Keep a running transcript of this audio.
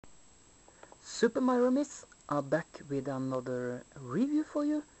Super Myramis are back with another review for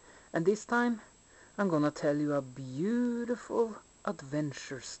you, and this time I'm gonna tell you a beautiful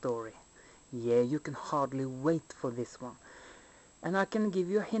adventure story. Yeah, you can hardly wait for this one. And I can give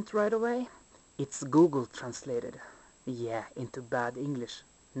you a hint right away. It's Google translated. Yeah, into bad English.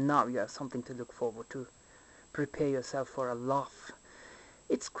 Now you have something to look forward to. Prepare yourself for a laugh.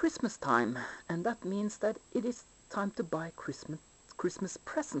 It's Christmas time, and that means that it is time to buy Christmas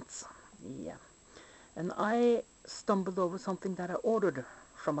presents. Yeah. And I stumbled over something that I ordered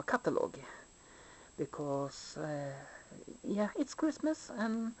from a catalog because yeah, it's Christmas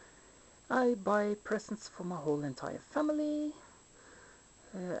and I buy presents for my whole entire family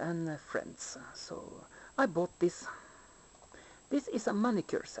and friends. So I bought this. This is a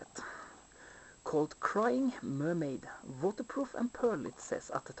manicure set called Crying Mermaid, waterproof and pearl, it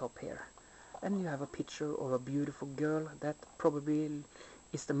says at the top here. And you have a picture of a beautiful girl that probably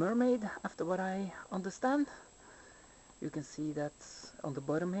is the mermaid, after what I understand. You can see that on the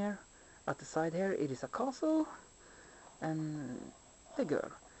bottom here, at the side here, it is a castle and the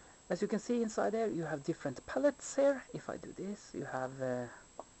girl. As you can see inside there, you have different palettes here. If I do this, you have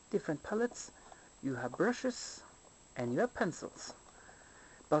different palettes, you have brushes, and you have pencils.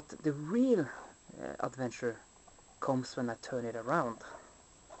 But the real adventure comes when I turn it around.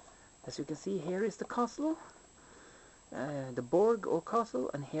 As you can see, here is the castle, the Borg or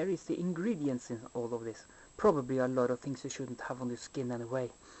castle, and here is the ingredients in all of this. Probably a lot of things you shouldn't have on your skin anyway.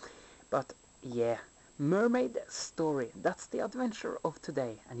 But yeah, Mermaid story, that's the adventure of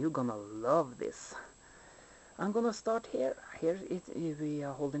today, and you're gonna love this. I'm gonna start here. Here we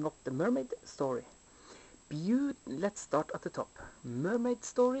are holding up the Mermaid story. Let's start at the top. Mermaid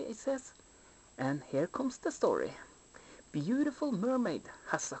story, it says, and here comes the story. Beautiful mermaid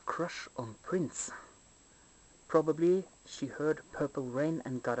has a crush on prince. Probably she heard Purple Rain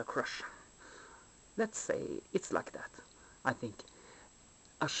and got a crush. Let's say it's like that, I think.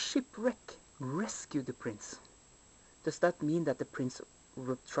 A shipwreck rescued the prince. Does that mean that the prince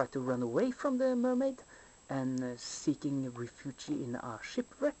tried to run away from the mermaid and seeking refuge in a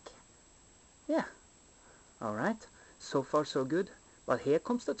shipwreck? Yeah, alright, so far so good. But here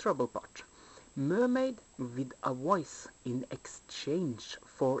comes the trouble part. Mermaid with a voice in exchange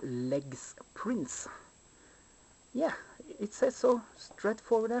for legs prince. Yeah, it says so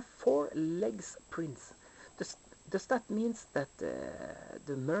straightforward there, 4 legs prince. Does that mean that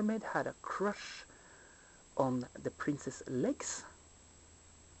the mermaid had a crush on the prince's legs?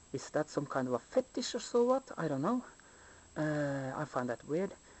 Is that some kind of a fetish or so what? I don't know. I find that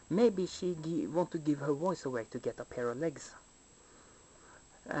weird. Maybe she want to give her voice away to get a pair of legs.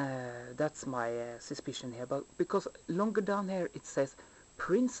 That's my suspicion here. But because longer down here it says,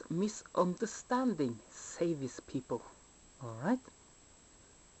 Prince misunderstanding saves people. Alright.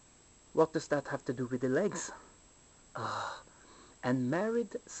 What does that have to do with the legs? And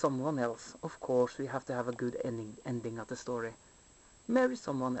married someone else. Of course, we have to have a good ending of the story. Marry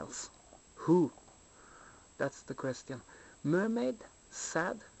someone else. Who? That's the question. Mermaid,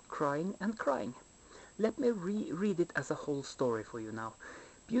 sad, crying and crying. Let me read it as a whole story for you now.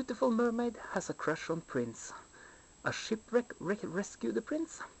 Beautiful mermaid has a crush on prince. A shipwreck rescue the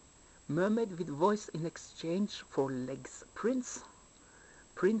prince. Mermaid with voice in exchange for legs prince.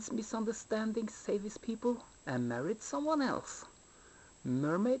 Prince misunderstanding saves people and married someone else.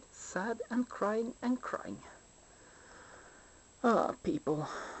 Mermaid sad and crying and crying. Ah, people.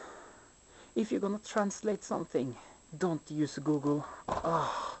 If you're gonna translate something, don't use Google.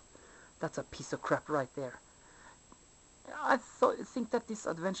 Ah, that's a piece of crap right there. I think that this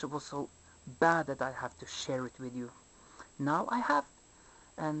adventure was so bad that I have to share it with you. Now I have,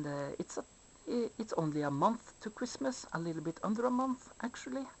 and it's only a month to Christmas, a little bit under a month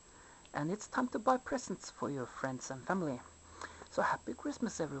actually, and it's time to buy presents for your friends and family. So happy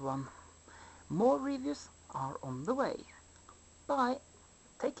Christmas everyone. More reviews are on the way. Bye.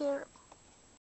 Take care.